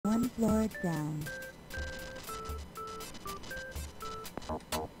One floor down.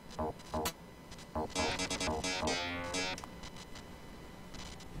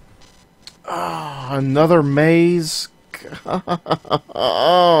 Ah, another maze.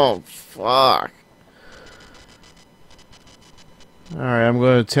 Oh, fuck. Alright, I'm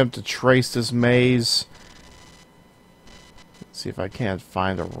going to attempt to trace this maze. See if I can't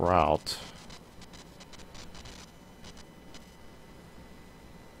find a route.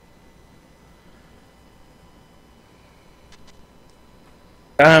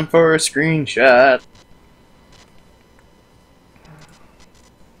 Time for a screenshot.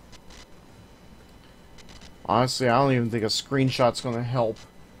 Honestly, I don't even think a screenshot's going to help.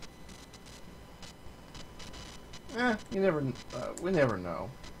 We never know.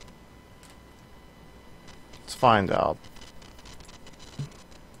 Let's find out.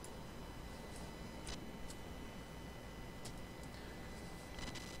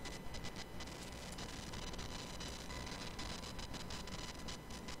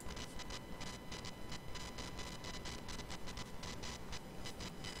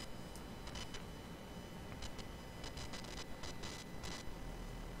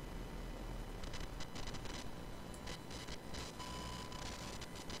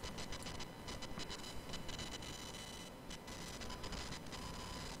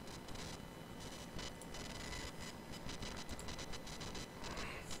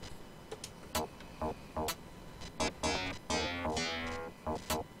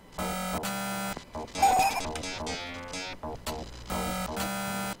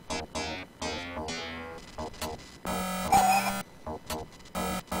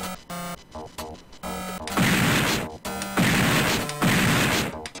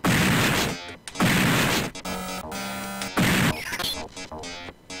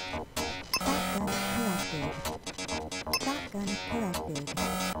 Shotgun collected.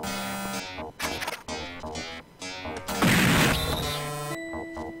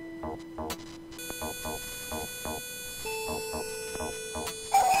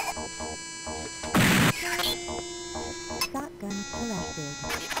 Shotgun collected.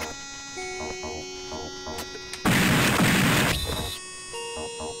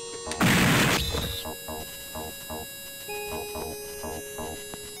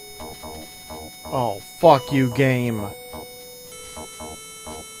 Oh, fuck you, game.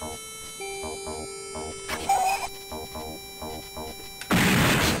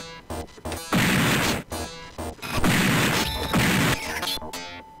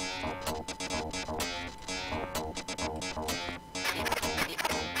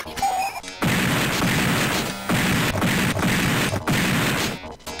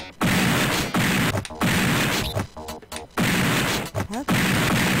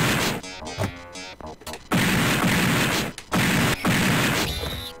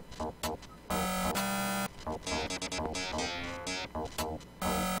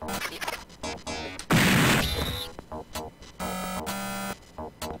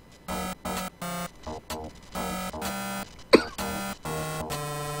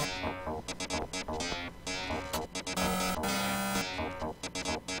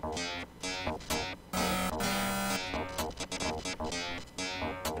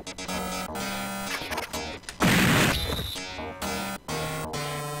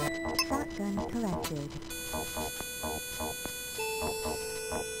 Shotgun collected.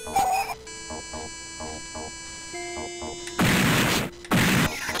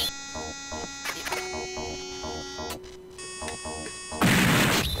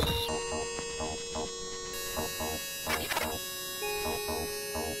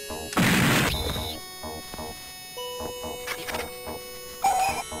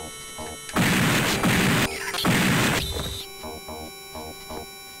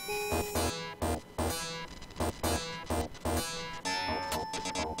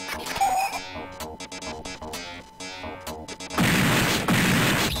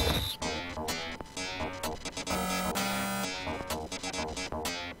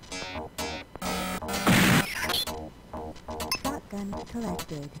 Shotgun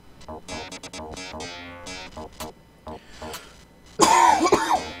collected.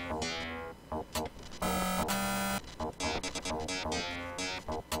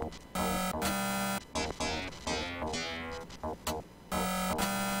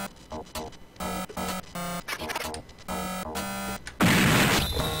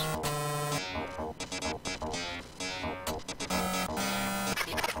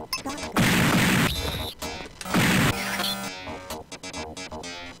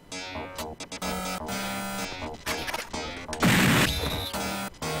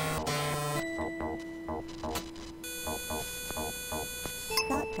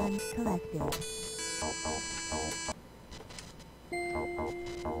 Shotgun Shotgun collected.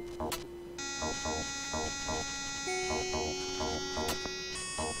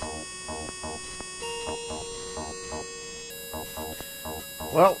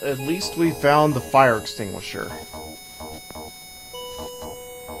 Well, at least we found the fire extinguisher.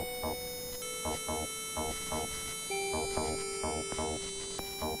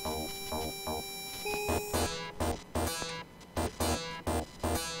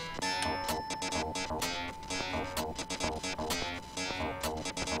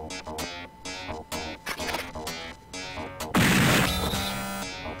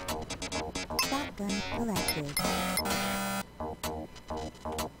 Shotgun collected.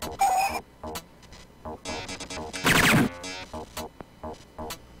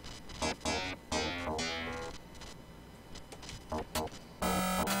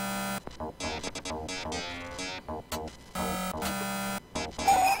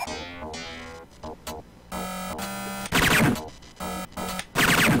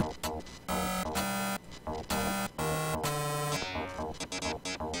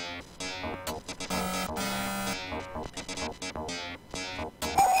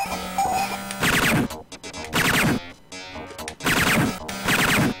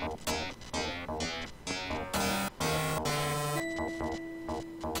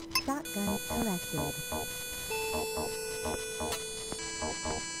 Shotgun collected.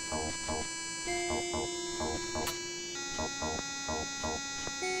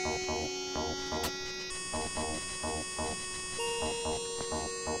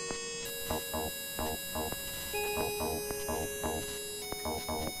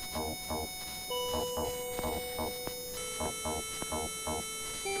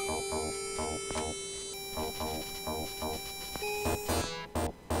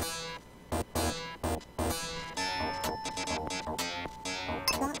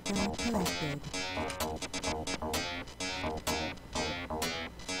 Shotgun collected.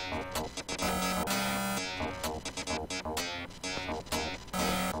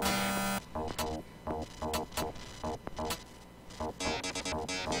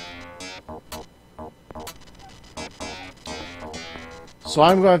 So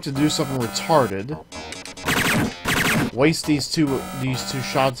I'm going to have to do something retarded. Waste these two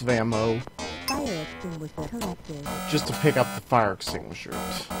shots of ammo Fire extinguisher collected. just to pick up the fire extinguisher.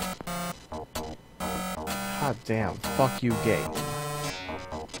 God damn, fuck you, game.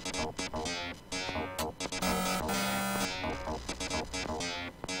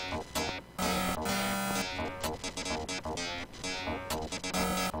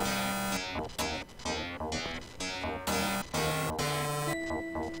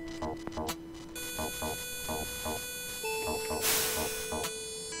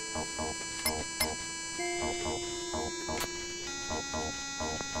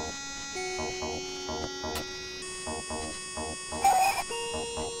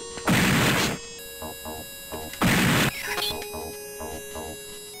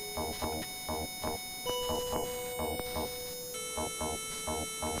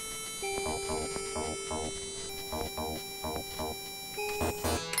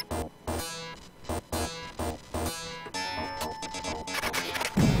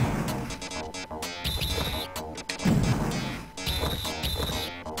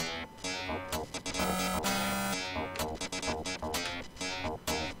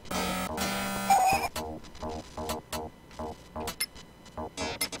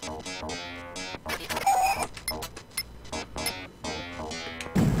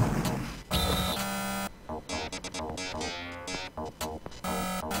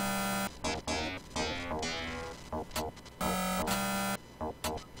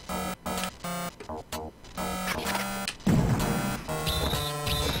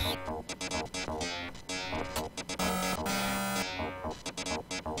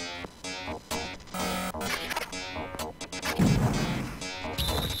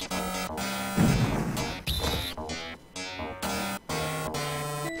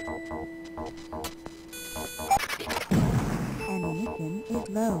 Ammunition is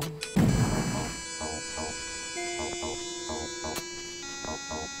low.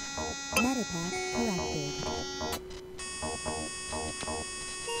 Medipack collected.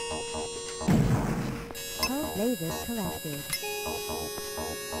 Pulse lasers collected.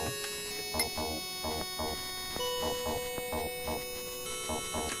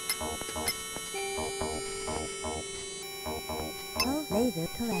 Pulse laser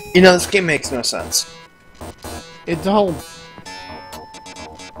collected. You know, this game makes no sense. It don't.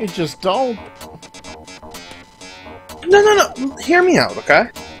 It just don't. No. Hear me out, okay?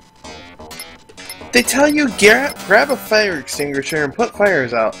 They tell you grab a fire extinguisher and put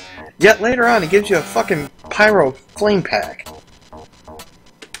fires out. Yet later on, it gives you a fucking pyro flame pack.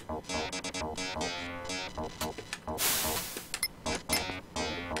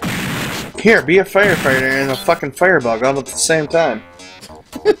 Here, be a firefighter and a fucking firebug all at the same time.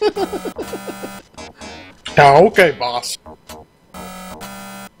 Oh, okay, boss.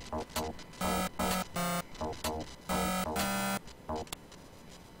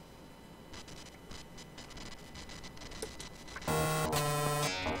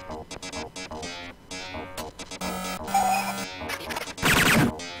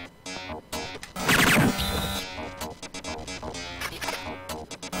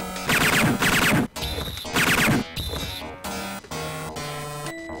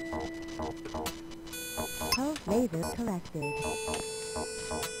 Pulse laser collected.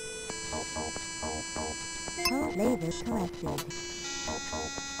 Pulse laser collected.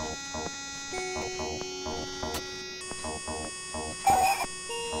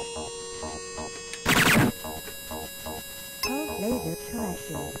 Pulse laser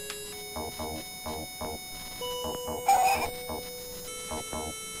collected.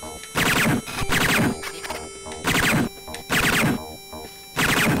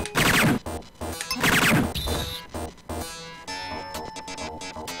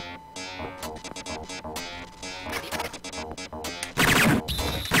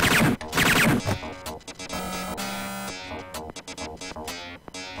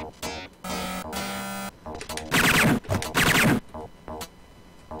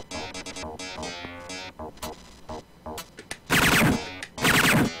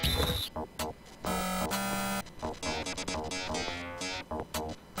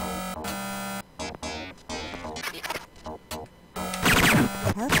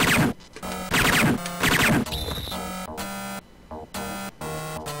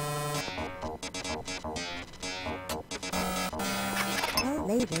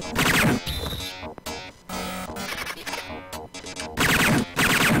 Laser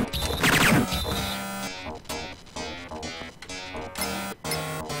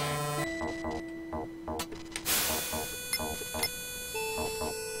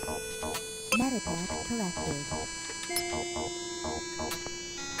Metapack collected.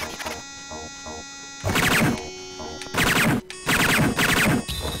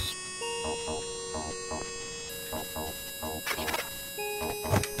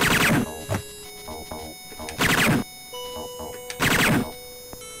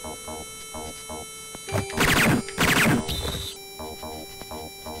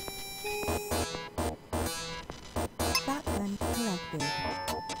 Shotgun collected.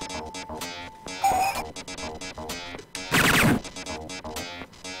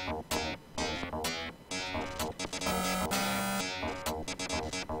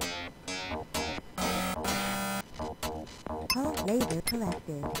 Pulse laser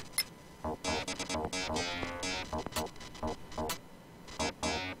collected.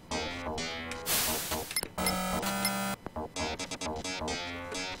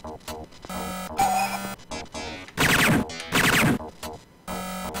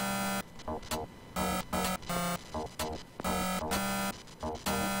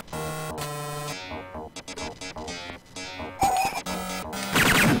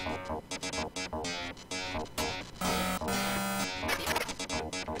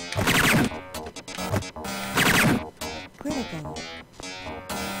 Critical.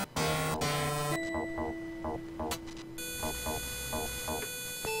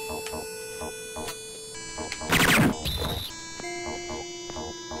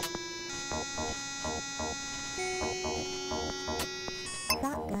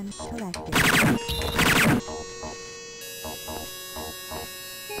 Shotgun collected.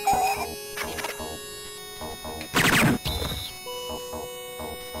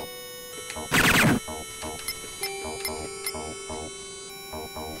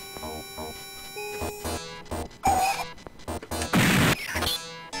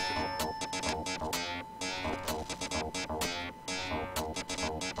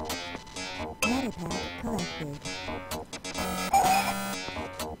 Metapack collected.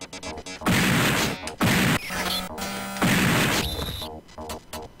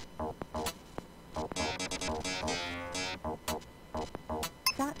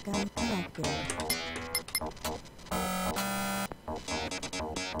 Shotgun collected.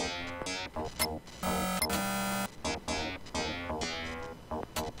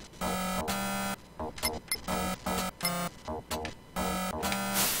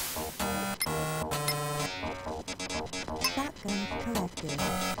 Shotguns collected.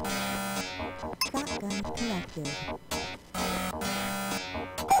 Shotguns collected.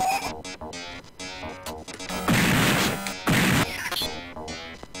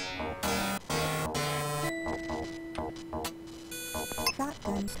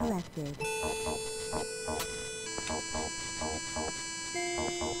 Shotgun collected.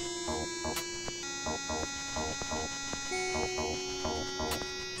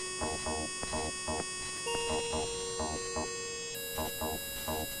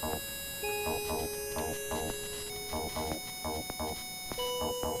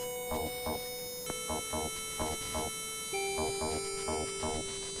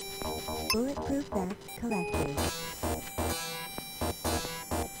 Bulletproof vest collected.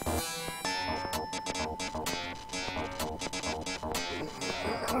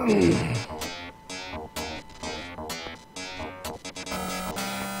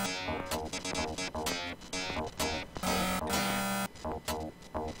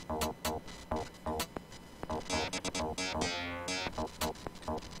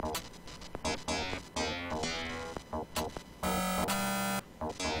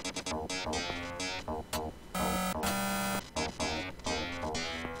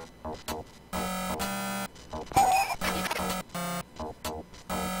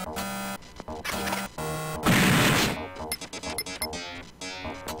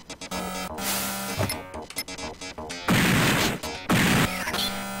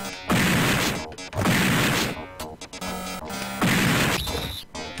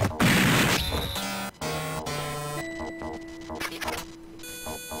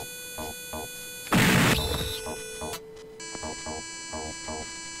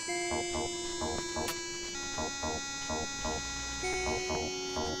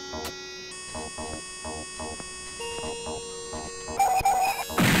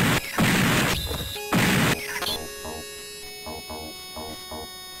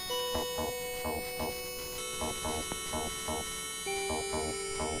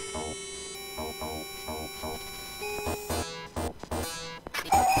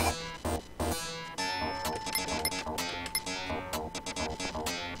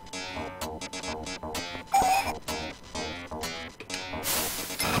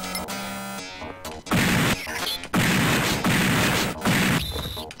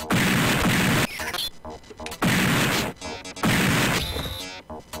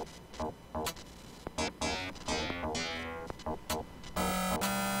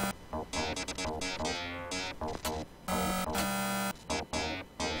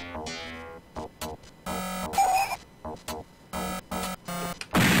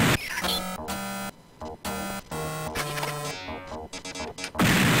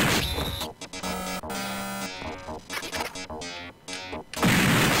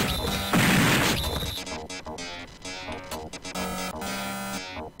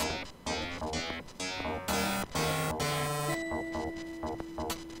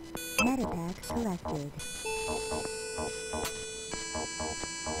 Medipacks collected.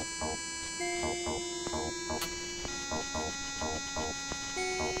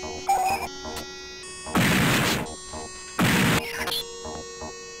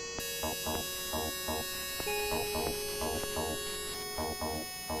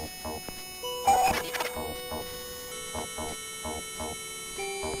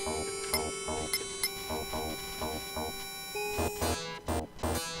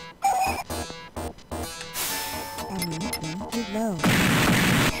 Ammunition is low.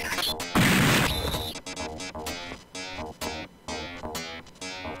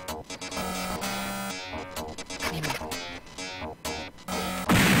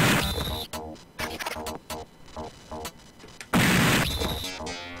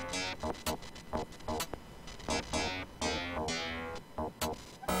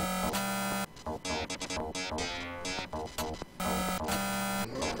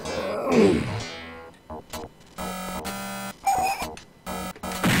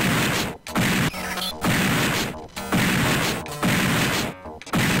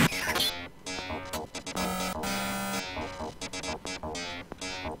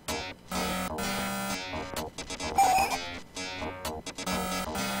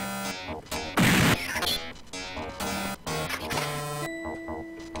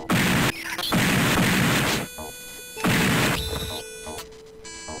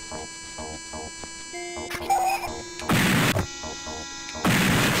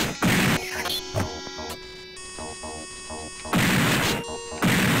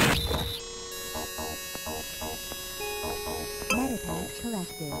 Medipacks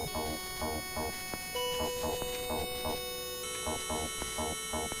collected.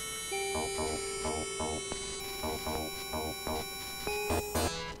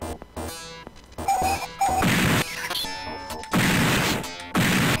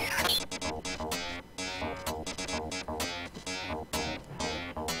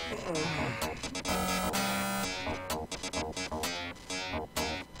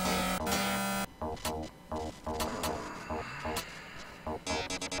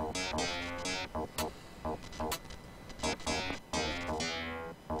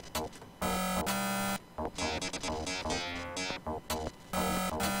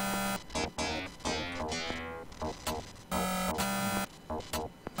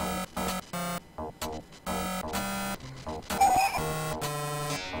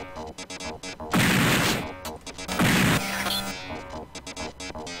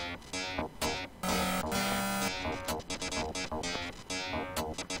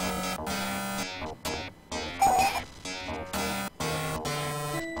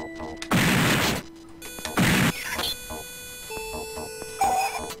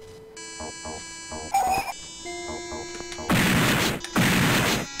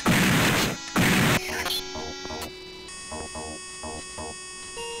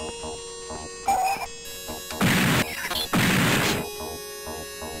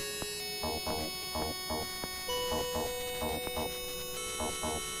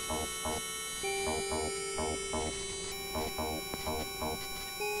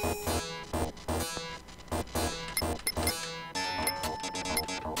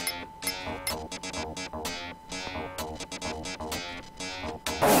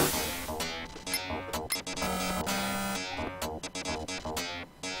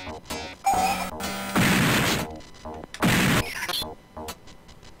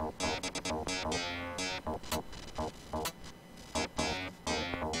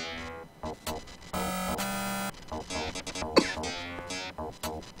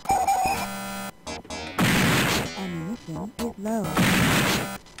 low.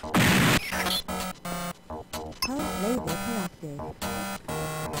 Pulse laser collected.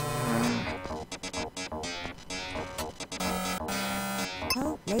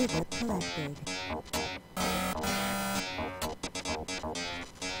 Pulse laser collected.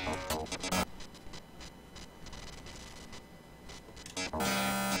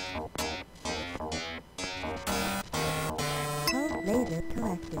 Pulse laser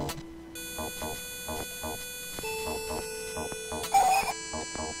collected.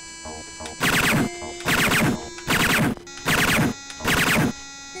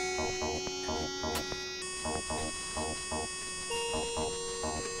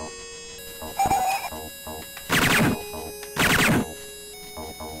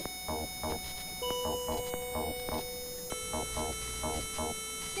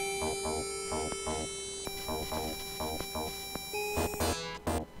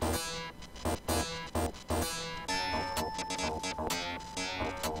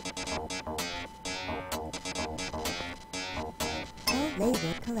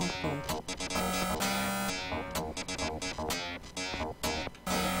 Laser collected.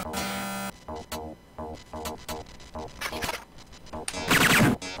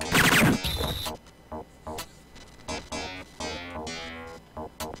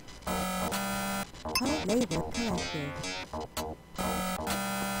 Pulse laser collected.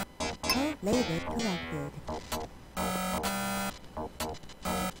 Pulse laser collected.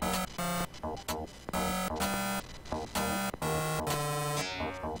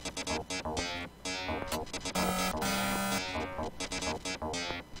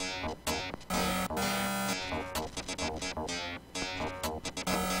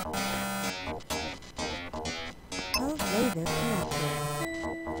 Pulse laser collected.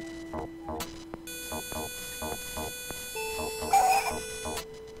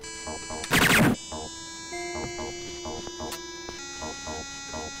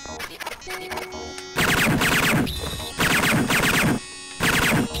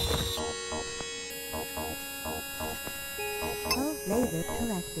 Pulse laser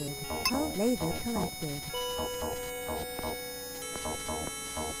collected. Pulse laser collected.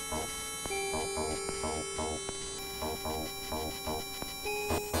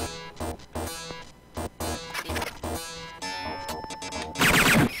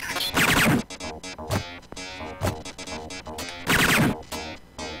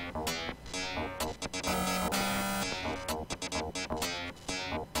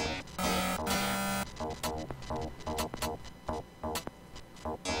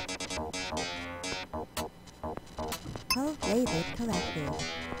 Pulse laser collected.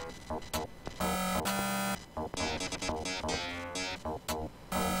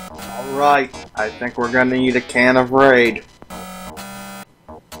 Alright, I think we're gonna need a can of Raid.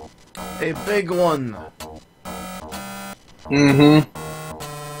 A big one. Mm-hmm.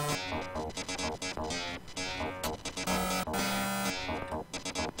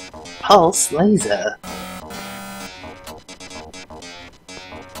 Pulse laser.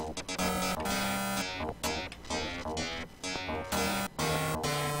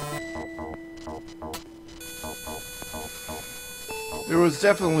 There was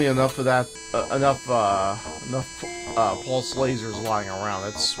definitely enough of that, enough pulse lasers lying around.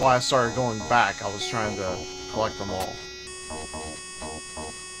 That's why I started going back. I was trying to collect them all.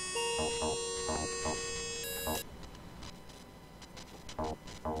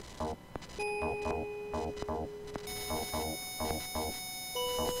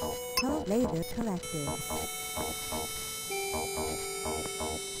 Pulse laser collected.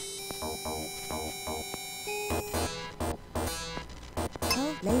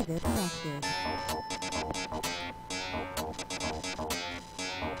 Pulse laser collected.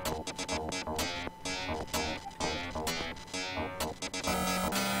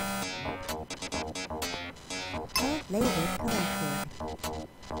 Pulse laser collected.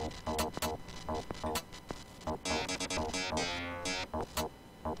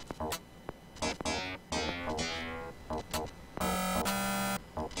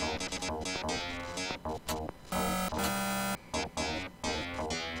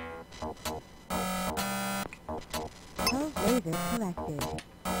 Pulse laser collected.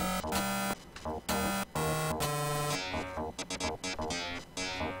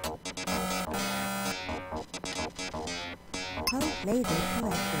 Pulse laser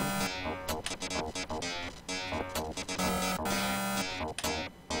collected.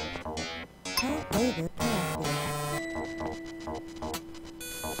 Pulse laser collected.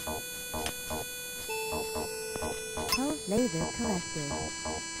 Pulse laser collected.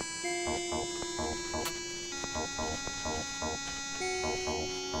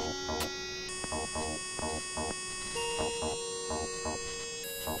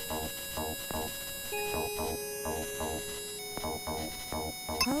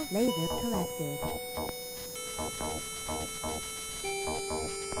 laser collected.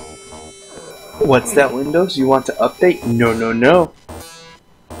 What's that, Windows? You want to update? No, no, no.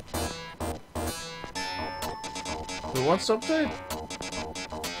 Who wants to update?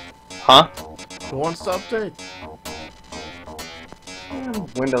 Huh? Who wants to update?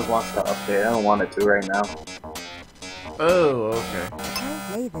 Windows wants to update. I don't want it to right now. Oh, okay.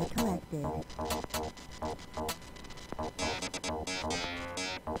 All laser collected.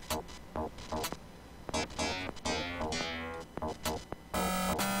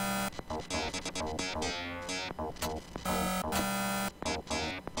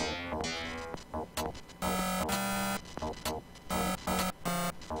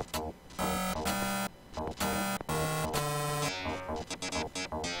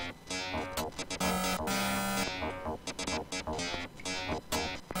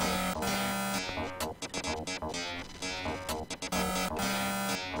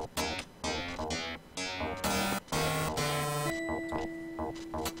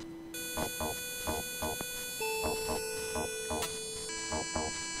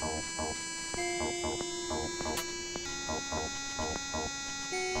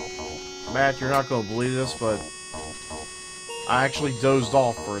 Matt, you're not going to believe this, but I actually dozed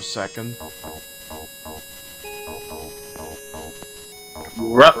off for a second.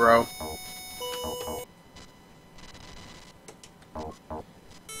 Ruh-roh.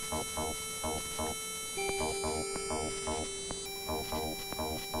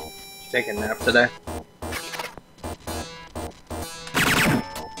 Take a nap today.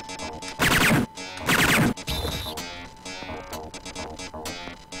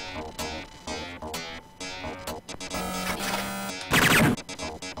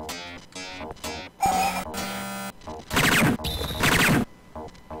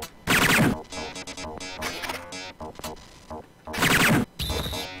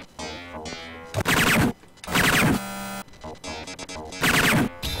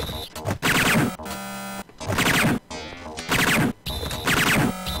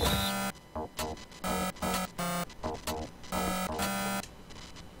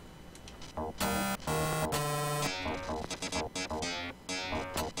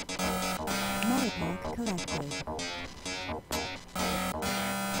 Medipack collected.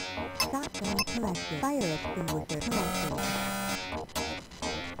 Shotgun collected. Fire extinguisher collected.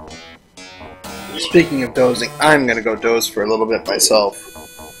 Speaking of dozing, I'm gonna go doze for a little bit myself.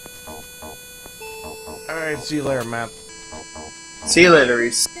 Alright, see you later, Matt. See you later,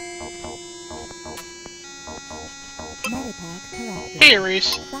 Reese. Medipack collected. Hey,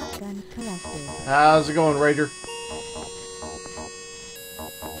 Reese. Shotgun collected. How's it going, Raider?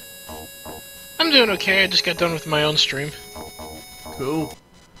 I'm doing okay. I just got done with my own stream. Cool.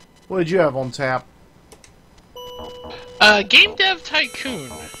 What did you have on tap? Game Dev Tycoon.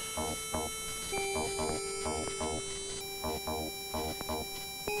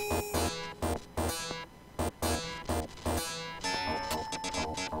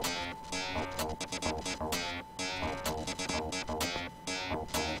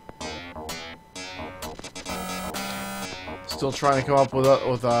 Still trying to come up with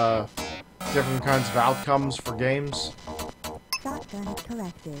different kinds of outcomes for games. Shotgun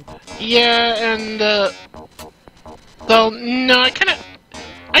collected. Yeah, and, well, no, I tend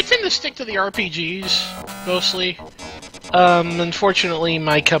to stick to the RPGs, mostly. Unfortunately,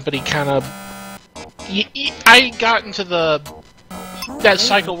 my company kind of... I got into that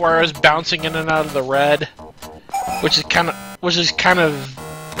cycle where I was bouncing in and out of the red, which is kind of...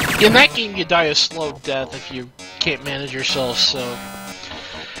 In that game, you die a slow death if you can't manage yourself, so...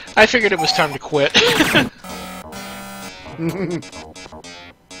 I figured it was time to quit. Shotgun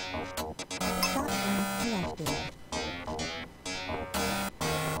collected.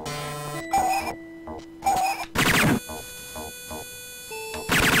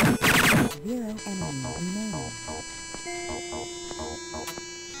 Zero enemies remaining.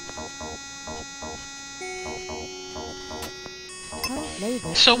 All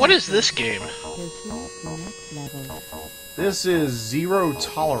laser So what is this game? proceed to next level. This is Zero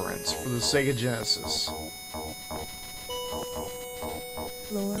Tolerance for the Sega Genesis.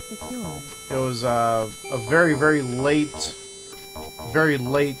 Floor secure. It was a very, very late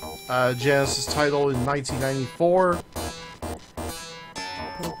Genesis title in 1994.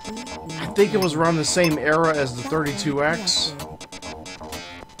 Proceed to I next think it was level. around the same era as the Shotgun 32X. collected.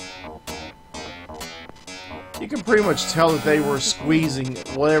 You can pretty much tell that they were squeezing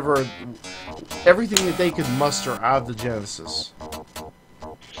everything that they could muster out of the Genesis.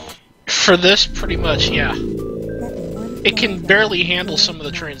 For this, pretty much, yeah. Stepping on It can floor barely level. handle some of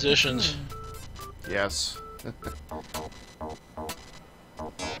the transitions. Yes.